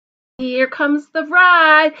Here comes the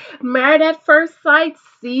bride. Married at First Sight,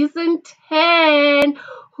 season 10.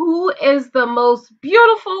 Who is the most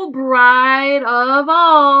beautiful bride of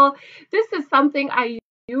all? This is something I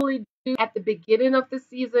usually do at the beginning of the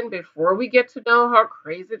season before we get to know how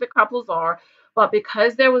crazy the couples are. But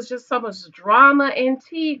because there was just so much drama and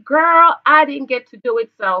tea, girl, I didn't get to do it.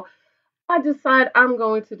 So I decide I'm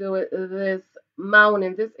going to do it this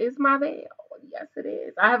morning. This is my veil. Yes, it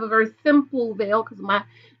is. I have a very simple veil because my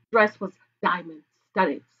dress was diamond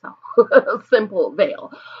studded. So simple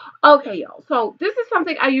veil. Okay, y'all. So this is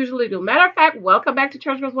something I usually do. Matter of fact, welcome back to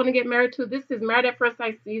Church Girls Want to Get Married to. This is Married at First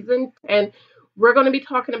Sight season, and we're going to be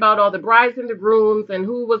talking about all the brides and the grooms and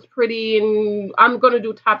who was pretty. And I'm going to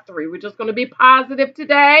do top three. We're just going to be positive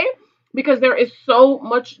today because there is so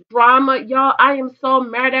much drama, y'all. I am so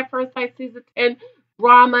Married at First Sight season 10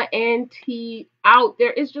 drama and tea out.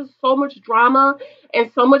 There is just so much drama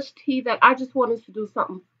and so much tea that I just want us to do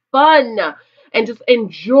something fun and just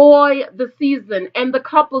enjoy the season and the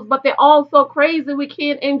couples, but they're all so crazy we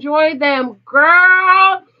can't enjoy them.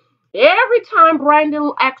 Girl, every time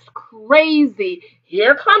Brandon acts crazy,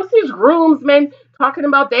 here comes his groomsmen talking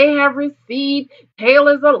about they have received.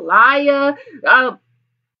 Taylor's a liar.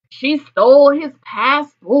 She stole his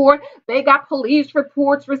passport. They got police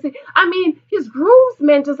reports received. I mean, his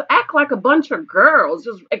groomsmen just act like a bunch of girls,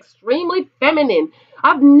 just extremely feminine.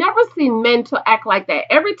 I've never seen men to act like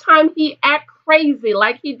that. Every time he act crazy,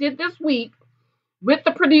 like he did this week with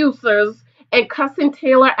the producers and cussing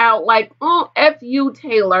Taylor out, like, F you,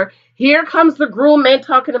 Taylor. Here comes the groommen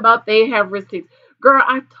talking about they have receipts. Girl,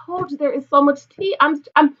 I told you there is so much tea.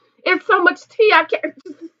 It's so much tea. I can't.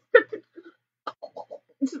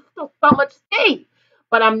 Just so much tea.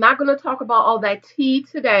 But I'm not going to talk about all that tea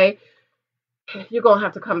today. You're going to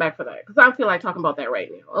have to come back for that because I feel like talking about that right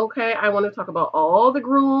now. Okay. I want to talk about all the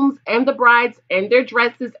grooms and the brides and their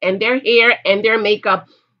dresses and their hair and their makeup.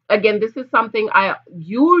 Again, this is something I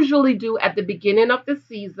usually do at the beginning of the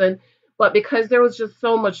season. But because there was just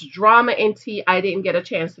so much drama and tea, I didn't get a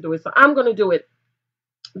chance to do it. So I'm going to do it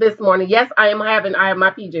this morning. Yes, I have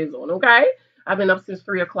my PJs on. Okay. I've been up since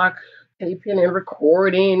 3 o'clock taping and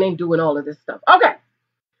recording and doing all of this stuff. Okay,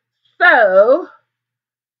 so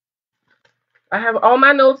I have all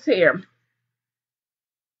my notes here.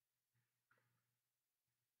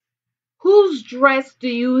 Whose dress do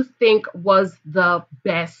you think was the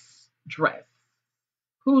best dress?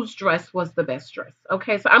 Whose dress was the best dress?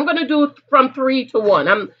 Okay, so I'm gonna do from 3 to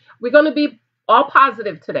 1. We're gonna be all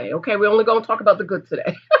positive today. Okay, we're only gonna talk about the good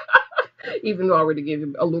today. Even though I already gave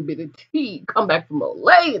you a little bit of tea. Come back for more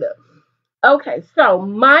later. Okay, so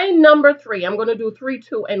my number three, I'm going to do 3,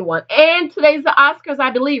 2, and 1. And today's the Oscars, I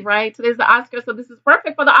believe, right? Today's the Oscars, so this is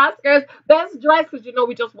perfect for the Oscars. Best dress, because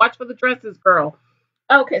we just watch for the dresses, girl.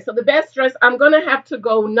 Okay, so the best dress, I'm going to have to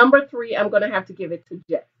go number three. I'm going to have to give it to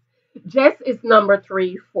Jess. Jess is number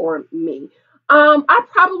three for me. I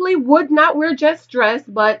probably would not wear Jess' dress,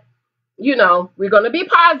 but, we're going to be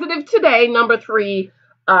positive today. Number three,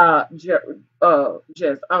 Jess,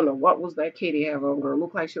 I don't know what was that Katie have on her.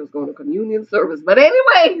 Looked like she was going to communion service. But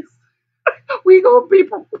anyways, we gonna be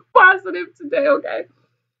positive today, okay?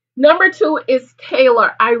 Number two is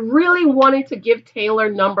Taylor. I really wanted to give Taylor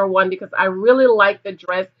number one because I really like the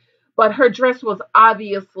dress, but her dress was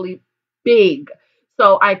obviously big.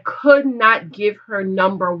 So I could not give her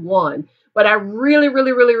number one. But I really,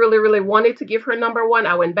 really, really, really, really wanted to give her number one.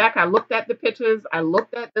 I went back, I looked at the pictures, I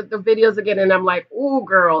looked at the videos again, and I'm like, oh,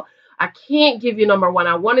 girl, I can't give you number one.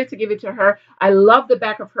 I wanted to give it to her. I love the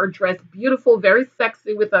back of her dress. Beautiful, very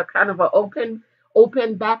sexy with a kind of an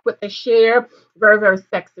open back with a share. Very, very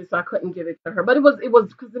sexy. So I couldn't give it to her. But it was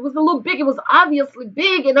because it was a little big. It was obviously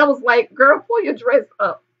big. And I was like, girl, pull your dress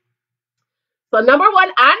up. So number one,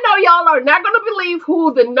 I know y'all are not going to believe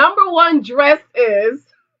who the number one dress is.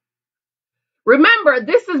 Remember,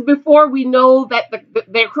 this is before we know that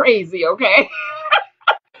they're crazy, okay?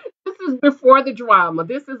 This is before the drama.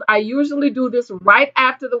 I usually do this right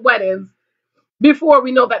after the weddings before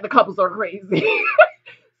we know that the couples are crazy.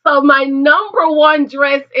 So my number one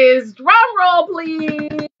dress is, drum roll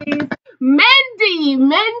please, Mendy.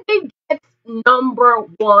 Mendy gets number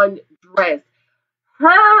one dress.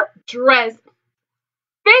 Her dress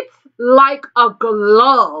fits like a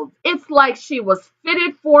glove. It's like she was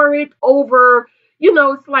fitted for it over,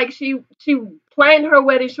 it's like she planned her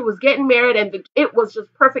wedding, she was getting married, and it was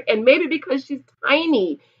just perfect. And maybe because she's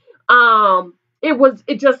tiny,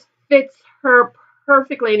 it just fits her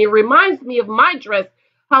perfectly. And it reminds me of my dress,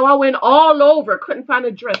 how I went all over, couldn't find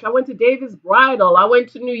a dress. I went to Davis Bridal, I went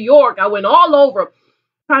to New York, I went all over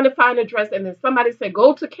trying to find a dress, and then somebody said,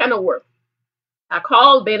 go to Kenilworth. I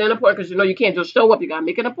called, made an appointment because you can't just show up. You gotta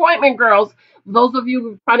make an appointment, girls. Those of you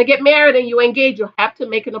who are trying to get married and you engage, you have to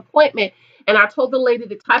make an appointment. And I told the lady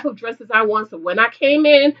the type of dresses I want. So when I came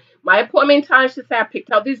in, my appointment time, she said, I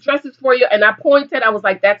picked out these dresses for you. And I pointed, I was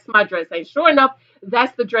like, that's my dress. And sure enough,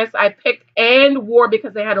 that's the dress I picked and wore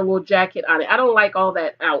because they had a little jacket on it. I don't like all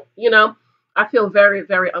that out. I feel very,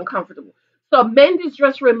 very uncomfortable. So Mendy's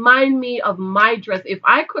dress remind me of my dress. If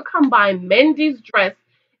I could combine Mendy's dress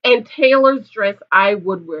and Taylor's dress, I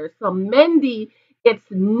would wear. So Mendy, it's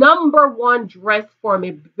number one dress for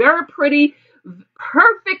me. Very pretty,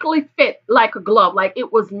 perfectly fit like a glove, like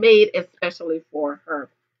it was made especially for her.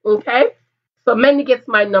 Okay? So Mendy gets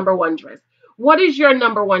my number one dress. What is your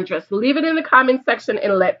number one dress? Leave it in the comment section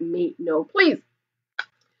and let me know, please.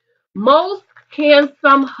 Most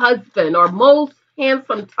handsome husband or most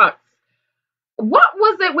handsome tux. What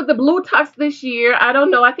was it with the blue tux this year? I don't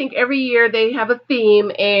know. I think every year they have a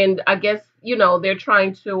theme, and I guess they're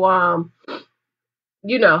trying to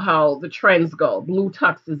you know how the trends go. Blue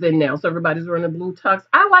tux is in now, so everybody's wearing a blue tux.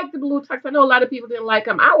 I like the blue tux. I know a lot of people didn't like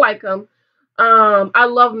them. I like them. I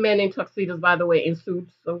love men in tuxedos, by the way, in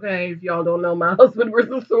suits. Okay, if y'all don't know, my husband wears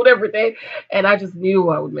a suit every day, and I just knew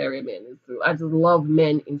I would marry a man in suit. I just love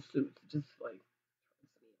men in suits, just like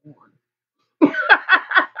one.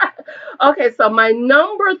 Okay, so my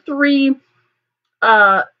number three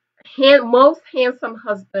uh most handsome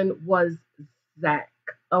husband was Zach.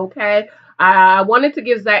 Okay. I wanted to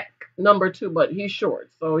give Zach number two, but he's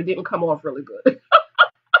short, so it didn't come off really good.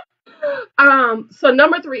 So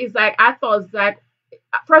number three is Zach. I thought Zach,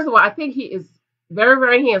 first of all, I think he is very,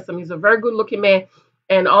 very handsome. He's a very good looking man.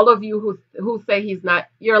 And all of you who say he's not,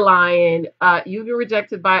 you're lying. You've been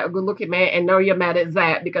rejected by a good looking man, and now you're mad at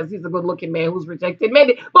Zach because he's a good looking man who's rejected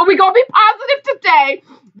many. But we're gonna be positive today.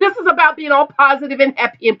 This is about being all positive and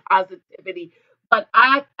happy and positivity. But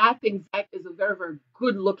I think Zach is a very, very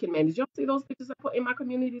good looking man. Did y'all see those pictures I put in my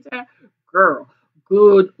community tab? Girl,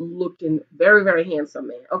 good looking, very, very handsome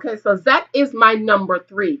man. Okay, so Zach is my number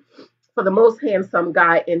three for the most handsome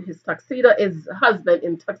guy in his tuxedo. Is husband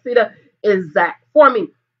in tuxedo is Zach for me.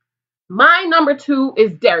 My number two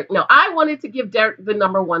is Derek. Now, I wanted to give Derek the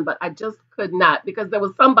number one, but I just could not because there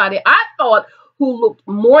was somebody I thought who looked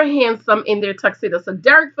more handsome in their tuxedo. So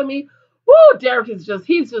Derek for me, whoo, Derek he's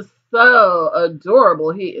just so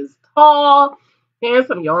adorable. He is tall,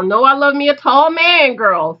 handsome. Y'all know I love me a tall man,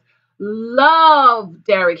 girls. Love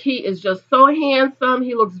Derek. He is just so handsome.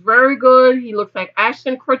 He looks very good. He looks like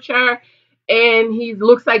Ashton Kutcher, and he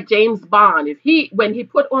looks like James Bond. When he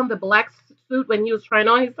put on the black suit when he was trying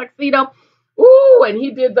on his tuxedo, ooh, and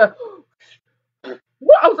he did the, I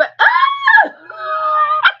was like,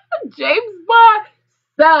 James Bond,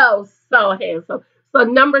 so handsome. So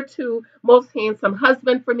number two, most handsome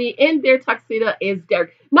husband for me in their tuxedo is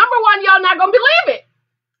Derek. Number one, y'all not gonna believe it.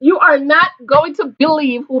 You are not going to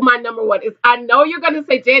believe who my number one is. I know you're going to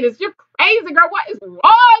say, Janice, you're crazy, girl. What is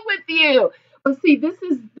wrong with you? But see, this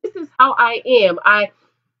is how I am. I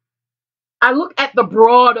look at the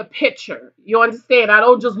broader picture. You understand? I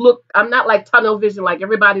don't just look. I'm not like tunnel vision, like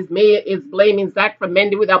everybody's is blaming Zach for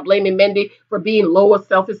Mendy without blaming Mendy for being low of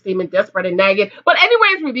self-esteem and desperate and nagging. But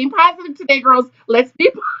anyways, we're being positive today, girls. Let's be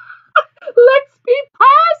positive.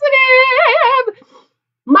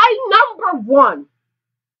 My number one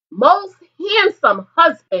most handsome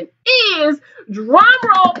husband is, drum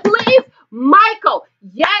roll please, Michael.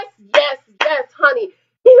 Yes, yes, yes, honey.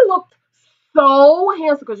 He looked so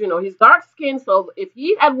handsome because he's dark skinned, so if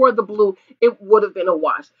he had wore the blue, it would have been a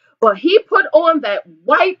wash. But he put on that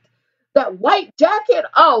white jacket.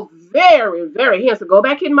 Oh, very, very handsome. Go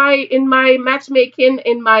back in my matchmaking,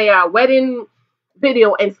 in my wedding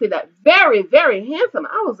video and see that. Very, very handsome.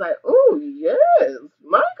 I was like, oh yes,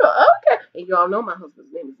 Michael. Okay. And y'all know my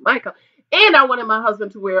husband's name is Michael. And I wanted my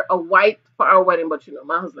husband to wear a white for our wedding, but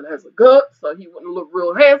my husband has a gut, so he wouldn't look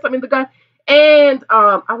real handsome in the gut. And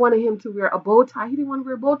I wanted him to wear a bow tie. He didn't want to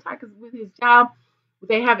wear a bow tie because with his job,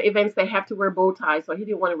 they have events they have to wear bow ties, so he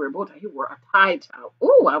didn't want to wear a bow tie. He wore a tie tie.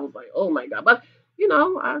 Oh, I was like, oh my God. But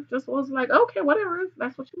I just was like, okay, whatever.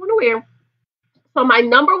 That's what you want to wear. So my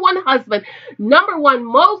number one husband, number one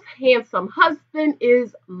most handsome husband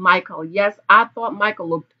is Michael. Yes, I thought Michael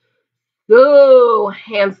looked so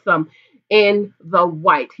handsome in the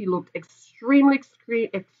white. He looked extremely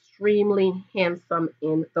handsome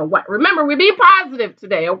in the white. Remember, we're being positive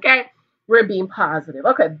today, okay? We're being positive.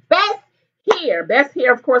 Okay, best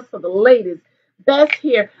hair, of course, for the ladies. Best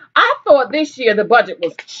hair. I thought this year the budget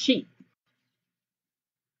was cheap.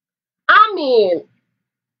 I mean,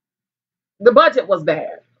 the budget was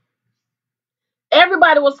bad.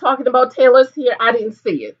 Everybody was talking about Taylor's hair. I didn't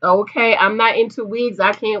see it. Okay, I'm not into wigs.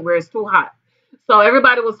 I can't wear. It's too hot. So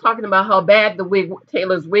everybody was talking about how bad the wig,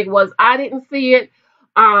 Taylor's wig was. I didn't see it.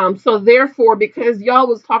 So therefore, because y'all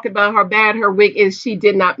was talking about how bad her wig is, she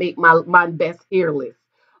did not make my best hair list.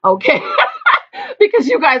 Okay. Because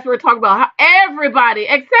you guys were talking about how everybody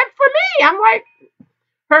except for me. I'm like,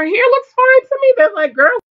 her hair looks fine to me. They're like,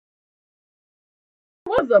 girl, it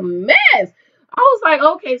was a mess. I was like,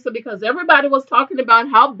 okay, so because everybody was talking about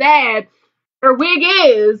how bad her wig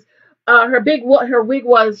is, her wig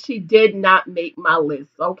was, she did not make my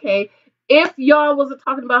list. Okay, if y'all wasn't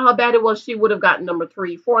talking about how bad it was, she would have gotten number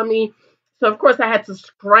three for me. So of course I had to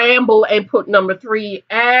scramble and put number three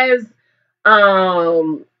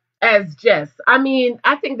um as Jess. I mean,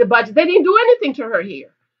 I think the budget, they didn't do anything to her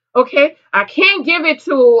hair. Okay, I can't give it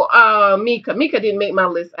to Mika. Mika didn't make my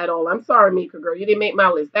list at all. I'm sorry, Mika girl, you didn't make my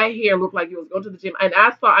list. That hair looked like you was going to the gym, and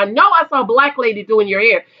I know I saw a black lady doing your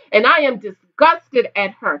hair, and I am disgusted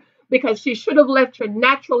at her because she should have left her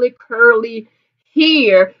naturally curly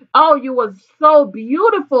hair. Oh, you was so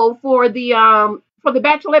beautiful for the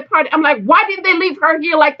bachelorette party. I'm like, why didn't they leave her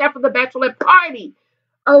hair like that for the bachelorette party?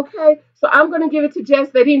 Okay, so I'm gonna give it to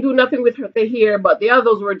Jess. They didn't do nothing with her the hair, but the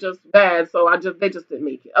others were just bad. So they just didn't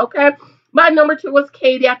make it. Okay, my number two was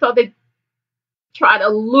Katie. I thought they tried a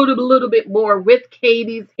little bit more with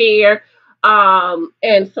Katie's hair.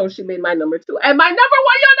 And so she made my number two. And my number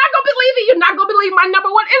one, you're not gonna believe it. You're not gonna believe my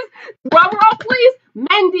number one is, drum roll please,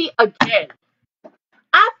 Mandy again.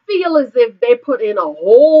 I feel as if they put in a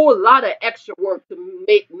whole lot of extra work to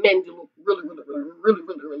make Mandy look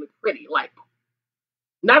really pretty. Like,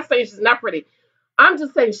 not saying she's not pretty. I'm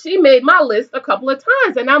just saying she made my list a couple of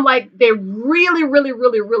times. And I'm like, they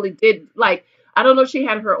really did. Like, I don't know if she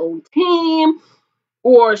had her own team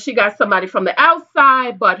or she got somebody from the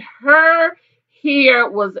outside, but her hair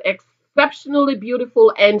was exceptionally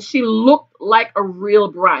beautiful and she looked like a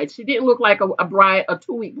real bride. She didn't look like a bride, a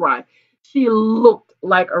 2-week bride. She looked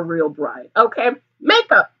like a real bride. Okay.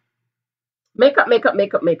 Makeup. Makeup.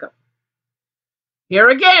 Here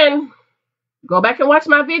again. Go back and watch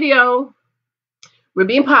my video. We're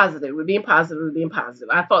being positive.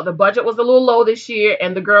 I thought the budget was a little low this year,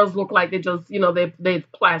 and the girls look like they just, they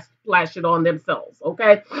flash it on themselves.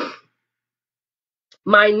 Okay.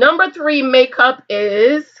 My number three makeup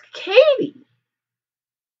is Katie.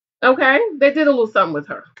 Okay, they did a little something with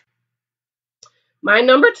her. My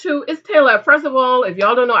number two is Taylor. First of all, if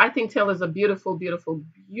y'all don't know, I think Taylor's a beautiful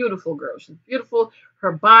girl. She's beautiful.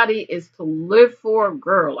 Her body is to live for,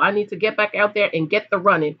 girl. I need to get back out there and get the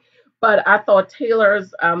running. But I thought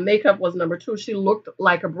Taylor's makeup was number two. She looked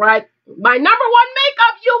like a bride. My number one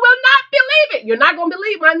makeup, you will not believe it. You're not going to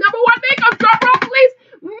believe my number one makeup. Drum roll, please.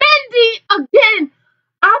 Mandy again.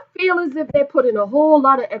 I feel as if they put in a whole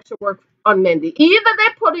lot of extra work on Mandy. Either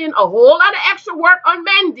they put in a whole lot of extra work on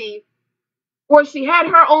Mandy, or she had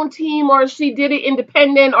her own team, or she did it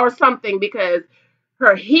independent or something, because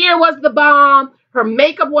her hair was the bomb, her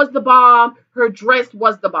makeup was the bomb, her dress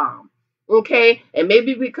was the bomb. Okay, and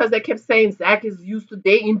maybe because they kept saying Zach is used to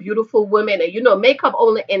dating beautiful women, and makeup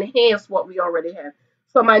only enhanced what we already have.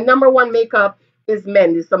 So my number one makeup is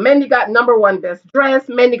Mandy. So Mandy got number one best dress,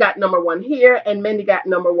 Mandy got number one hair, and Mandy got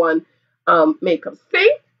number one makeup.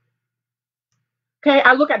 See? Okay,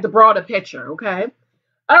 I look at the broader picture. Okay,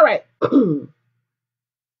 all right.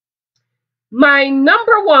 My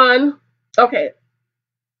number one. Okay,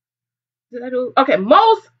 did I do? Okay,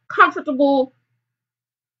 most comfortable.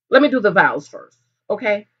 Let me do the vows first.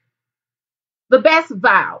 Okay, the best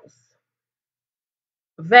vows.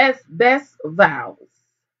 Best vows.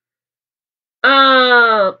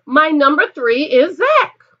 My number three is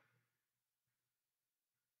Zach.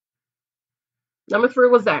 Number three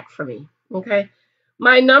was Zach for me. Okay.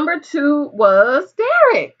 My number two was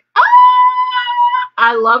Derek.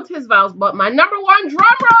 I loved his vows, but my number one,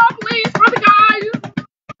 drum roll, please, for the guys.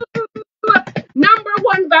 Number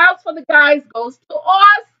one vows for the guys goes to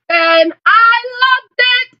Austin. I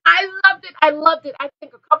loved it. I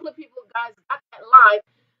think a couple of people, guys, got that line.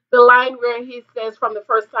 The line where he says, "From the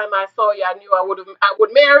first time I saw you, I knew I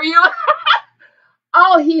would marry you."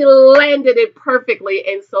 Oh, he landed it perfectly.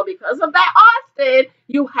 And so because of that, Austin,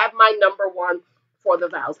 you have my number one for the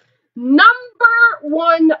vows. Number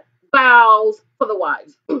one vows for the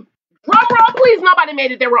wives. Drum roll, please. Nobody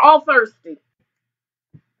made it. They were all thirsty.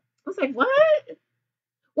 I was like, what?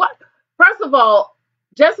 What? First of all,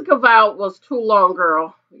 Jessica vow was too long,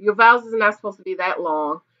 girl. Your vows is not supposed to be that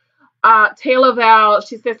long. Taylor vow,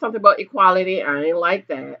 she said something about equality. I ain't like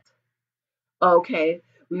that. Okay.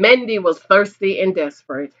 Mandy was thirsty and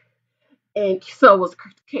desperate. and so was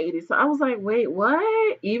Katie. So I was like, wait,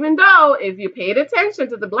 what? Even though if you paid attention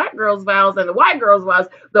to the black girls' vows and the white girls' vows,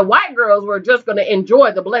 the white girls were just going to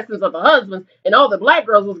enjoy the blessings of the husbands, and all the black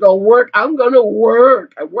girls was going to work. I'm going to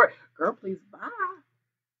work. I work. Girl, please, bye.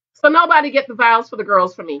 So nobody get the vows for the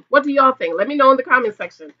girls for me. What do y'all think? Let me know in the comment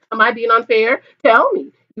section. Am I being unfair? Tell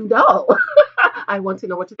me. You know. I want to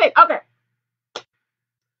know what you think. Okay.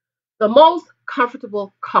 The most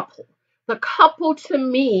comfortable couple. The couple to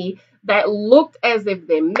me that looked as if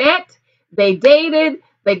they met, they dated,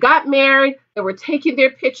 they got married, they were taking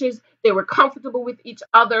their pictures, they were comfortable with each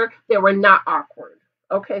other, they were not awkward.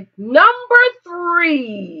 Okay. Number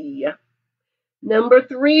three. Number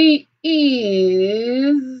three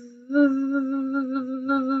is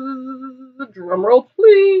drum roll,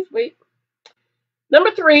 please. Wait. Number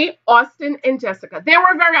three, Austin and Jessica. They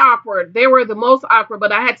were very awkward. They were the most awkward,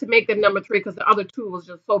 but I had to make them number three because the other two was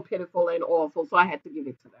just so pitiful and awful. So I had to give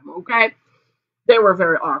it to them. Okay. They were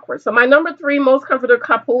very awkward. So my number three most comfortable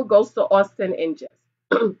couple goes to Austin and Jess.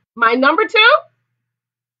 My number two,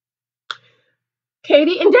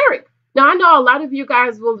 Katie and Derek. Now I know a lot of you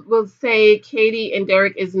guys will say Katie and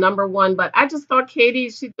Derek is number one, but I just thought Katie,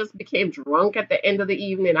 she just became drunk at the end of the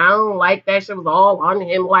evening. I don't like that. She was all on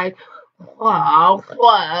him like, wow,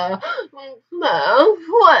 wow,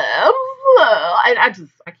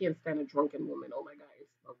 I can't stand a drunken woman. Oh my god,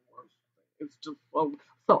 it's the worst. It's just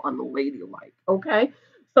so unladylike. Okay.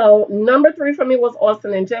 So number three for me was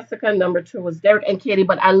Austin and Jessica. Number two was Derek and Katie,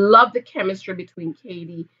 but I love the chemistry between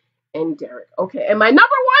Katie and Derek. Okay, and my number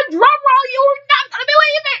one drum roll, you're not gonna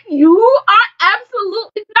believe it. You are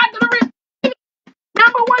absolutely not gonna believe it.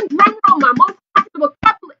 Number one drum roll, my most comfortable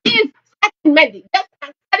couple is Zach and Mendy. Yes, I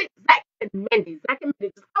said it, Zach and Mendy. Zach and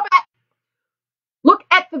Mendy. Just go back, look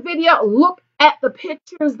at the video, look at the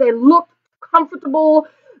pictures. They look comfortable.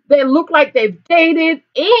 They look like they've dated,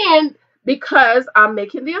 and because I'm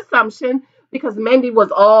making the assumption, because Mendy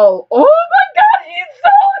was all, oh my God, he's so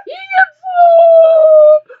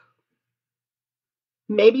handsome.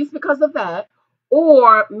 Maybe it's because of that,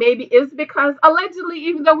 or maybe it's because allegedly,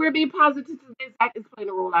 even though we're being positive today, Zach is playing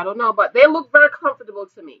a role. I don't know, but they look very comfortable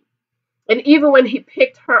to me. And even when he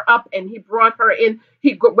picked her up and he brought her in,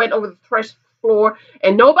 he went over the thresh floor,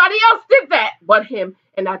 and nobody else did that but him.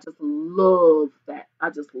 And I just love that. I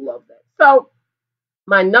just love that. So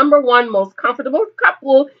my number one most comfortable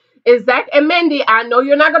couple is Zach and Mendy. I know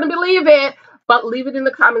you're not going to believe it, but leave it in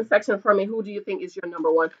the comment section for me. Who do you think is your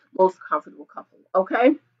number one most comfortable couple?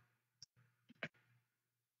 Okay.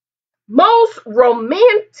 Most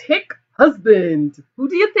romantic husband. Who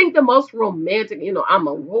do you think the most romantic? You know, I'm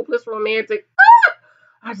a hopeless romantic.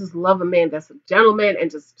 I just love a man that's a gentleman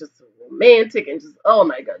and just romantic and just, oh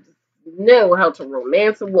my God, just know how to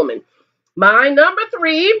romance a woman. My number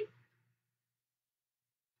three,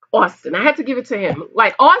 Austin. I had to give it to him.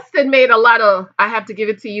 Like Austin made a lot of, I have to give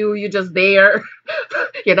it to you. You're just there.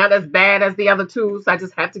 You're not as bad as the other two, so I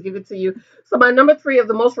just have to give it to you. So my number three of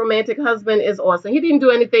the most romantic husband is Austin. He didn't do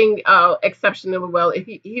anything exceptionally well.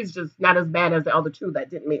 He's just not as bad as the other two that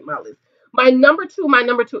didn't make my list. My number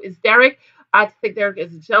two is Derek. I think Derek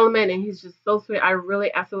is a gentleman and he's just so sweet. I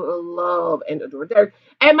really absolutely love and adore Derek.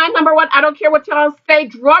 And my number one, I don't care what y'all say,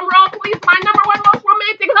 drum roll please. My number one most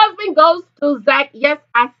romantic husband goes to Zach. Yes,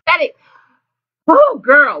 I said it. Oh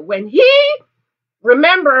girl, when he,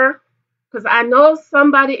 remember, because I know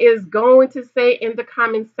somebody is going to say in the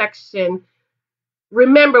comment section,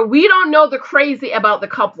 remember, we don't know the crazy about the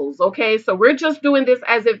couples, okay? So we're just doing this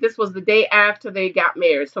as if this was the day after they got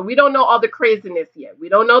married. So we don't know all the craziness yet. We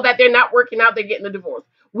don't know that they're not working out, they're getting a divorce.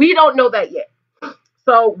 We don't know that yet.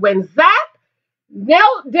 So when Zach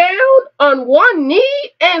knelt down on one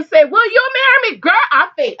knee and said, "Will you marry me, girl?" I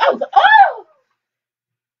was like, oh,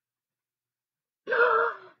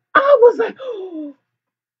 I was like, oh,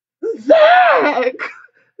 Zach,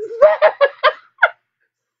 Zach.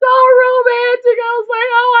 So romantic. I was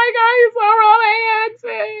like, oh my God, he's so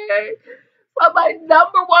romantic. But my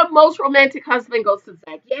number one most romantic husband goes to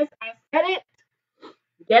Zach. Yes, I said it.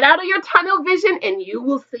 Get out of your tunnel vision and you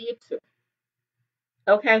will see it too.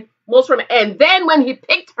 Okay? Most romantic. And then when he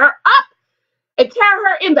picked her up and carried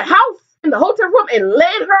her in the house, in the hotel room, and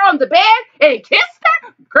laid her on the bed and kissed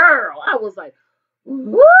her, girl, I was like,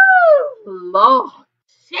 woo, Lord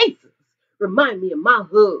Jesus. Remind me of my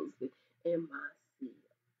husband and my seed.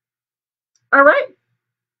 All right.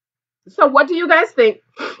 So what do you guys think?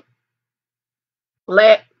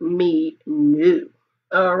 Let me know.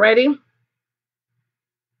 Alrighty.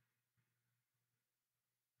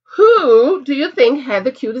 Who do you think had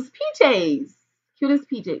the cutest PJs? Cutest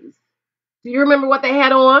PJs. Do you remember what they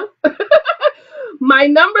had on? My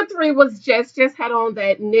number three was Jess. Jess had on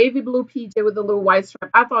that navy blue PJ with a little white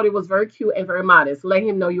stripe. I thought it was very cute and very modest. Let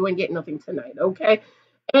him know you ain't getting nothing tonight, okay?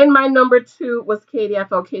 And my number two was Katie. I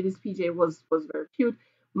thought Katie's PJ was very cute.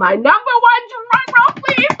 My number one, drum roll,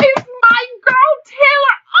 please, is my girl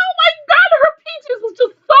Taylor. Oh my God, her peaches was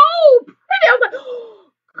just so pretty. I was like,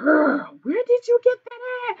 oh, girl, where did you get that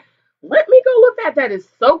at? Let me go look at that. It's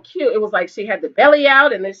so cute. It was like she had the belly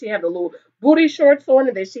out, and then she had the little booty shorts on,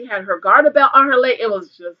 and then she had her garter belt on her leg. It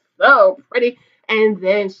was just so pretty. And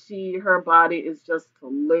then her body is just to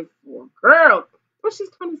live for. Girl, well, she's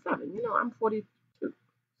 27. You know, I'm 42.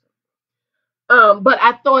 But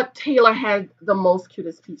I thought Taylor had the most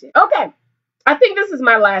cutest PJ. Okay, I think this is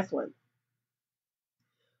my last one.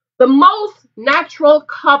 The most natural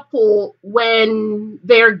couple when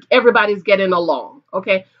everybody's getting along.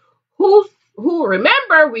 Okay, who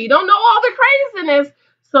remember we don't know all the craziness.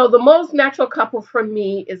 So the most natural couple for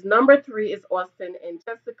me is number three is Austin and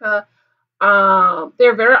Jessica.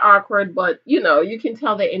 They're very awkward, but you know, you can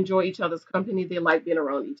tell they enjoy each other's company. They like being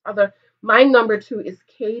around each other. My number two is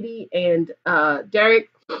Katie and Derek.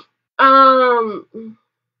 Um,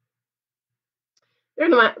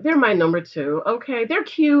 they're my number two. Okay, they're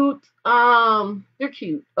cute. They're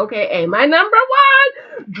cute. Okay, and my number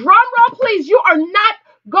one, drum roll, please. You are not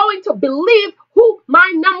going to believe who my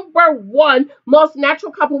number one most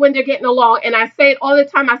natural couple when they're getting along. And I say it all the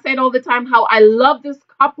time. I say it all the time how I love this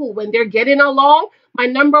couple when they're getting along. My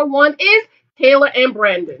number one is Taylor and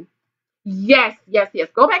Brandon. Yes, yes, yes.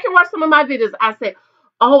 Go back and watch some of my videos. I said,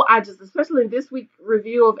 oh, especially in this week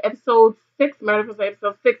review of episode six, matter of fact,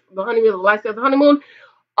 episode six, the honeymoon, the last day of the honeymoon.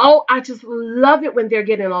 Oh, I just love it when they're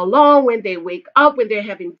getting along, when they wake up, when they're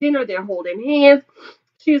having dinner, they're holding hands.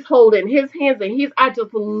 She's holding his hands, and I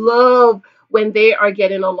just love when they are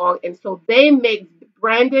getting along. And so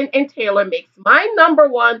Brandon and Taylor makes my number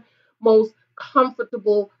one most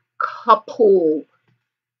comfortable couple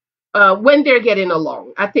when they're getting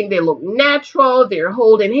along. I think they look natural. They're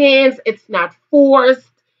holding hands. It's not forced.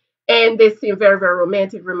 And they seem very, very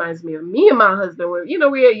romantic. Reminds me of me and my husband. Where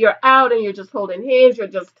you're out and you're just holding hands, you're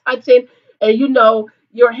just touching, and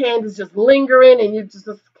your hand is just lingering, and you just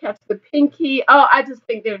catch the pinky. Oh, I just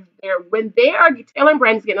think they're when they are Taylor and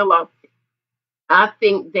Brandon's getting along. I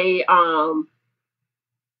think they're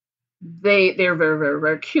very, very,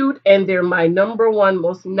 very cute, and they're my number one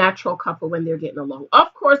most natural couple when they're getting along.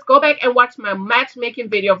 Of course, go back and watch my matchmaking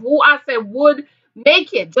video of who I said would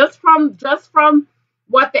make it, just from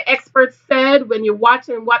what the experts said when you're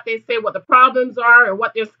watching what they say, what the problems are, and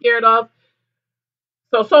what they're scared of.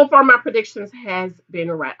 So far, my predictions has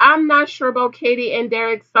been right. I'm not sure about Katie and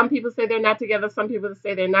Derek. Some people say they're not together. Some people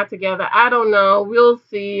say they're not together. I don't know. We'll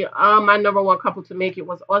see. My number one couple to make it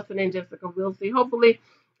was Austin and Jessica. We'll see. Hopefully.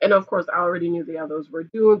 And of course, I already knew the others were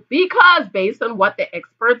doomed because based on what the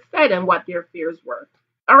experts said and what their fears were.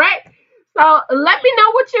 All right. So let me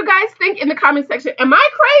know what you guys think in the comment section. Am I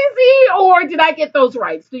crazy or did I get those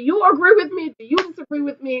right? Do you agree with me? Do you disagree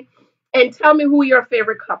with me? And tell me who your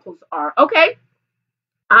favorite couples are. Okay.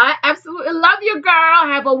 I absolutely love you, girl.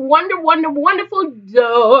 Have a wonderful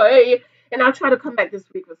day. And I'll try to come back this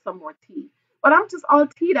week with some more tea. But I'm just all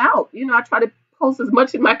teed out. You know, I try to post as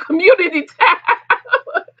much in my community tab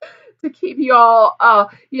to keep y'all,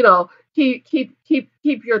 keep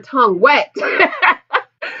your tongue wet.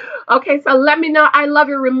 Okay, so let me know. I love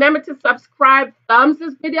you. Remember to subscribe, thumbs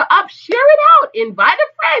this video up, share it out, invite a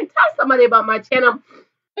friend, tell somebody about my channel.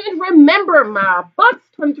 And remember, my books,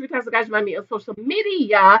 23 Times the Guys Remind Me on social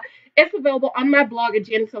media. It's available on my blog at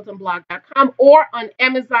janicehyltonblog.com or on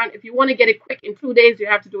Amazon. If you want to get it quick in 2 days, you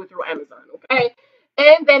have to do it through Amazon, okay?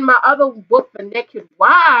 And then my other book, The Naked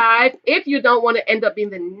Wife. If you don't want to end up being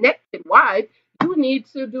the naked wife, you need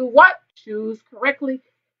to do what? Choose correctly.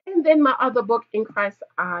 And then my other book, In Christ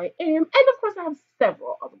I Am. And of course, I have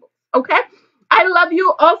several other books, okay? I love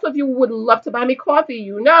you. Also, if you would love to buy me coffee,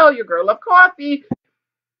 you know your girl love coffee.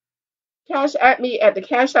 Cash at me at the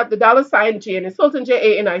Cash App, the $ Janice Hylton,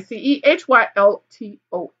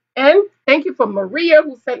 JANICEHYLTON. Thank you for Maria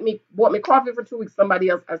who bought me coffee for 2 weeks. Somebody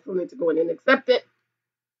else, I still need to go in and accept it.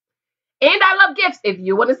 And I love gifts. If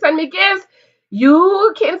you want to send me gifts,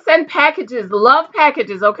 you can send packages. Love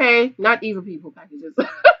packages, okay? Not evil people packages.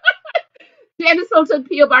 Janice Hylton,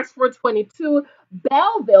 P.O. Box 422,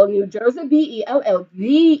 Belleville, New Jersey, Belleville,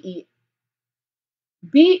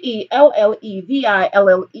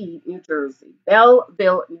 New Jersey.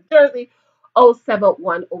 Belleville, New Jersey,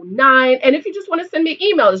 07109. And if you just want to send me an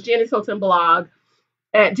email, it's Janicehyltonblog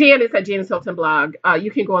at Janice@Janicehyltonblog.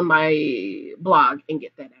 You can go on my blog and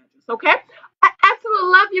get that address, okay? I absolutely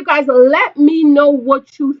love you guys. Let me know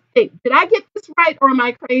what you think. Did I get this right or am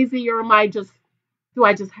I crazy or am I just Do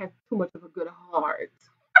I just have too much of a good heart?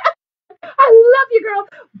 I love you, girl.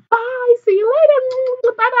 Bye. See you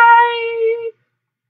later. Bye bye.